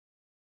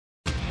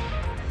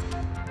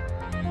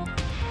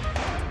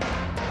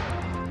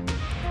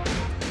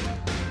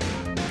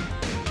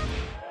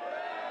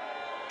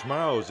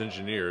Tomorrow's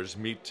engineers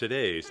meet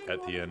today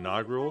at the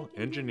Inaugural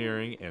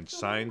Engineering and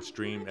Science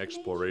Stream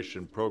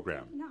Exploration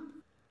Program.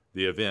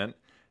 The event,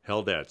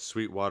 held at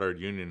Sweetwater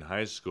Union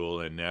High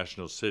School in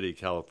National City,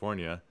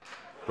 California,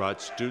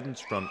 brought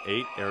students from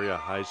 8 area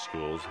high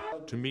schools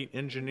to meet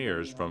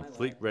engineers from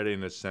Fleet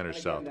Readiness Center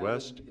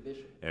Southwest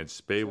and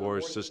Space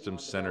Wars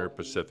Systems Center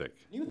Pacific.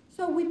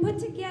 So we put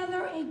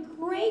together a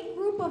great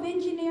group of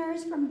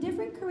engineers from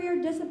different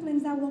career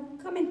disciplines that will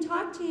come and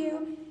talk to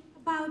you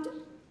about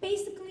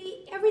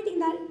basically everything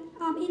that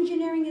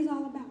engineering is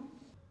all about.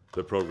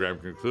 The program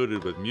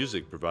concluded with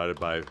music provided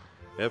by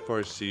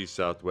FRC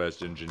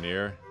Southwest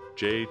engineer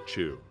Jay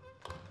Chu.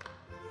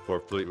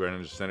 For Fleet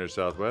Readiness Center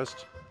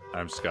Southwest,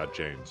 I'm Scott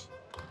James.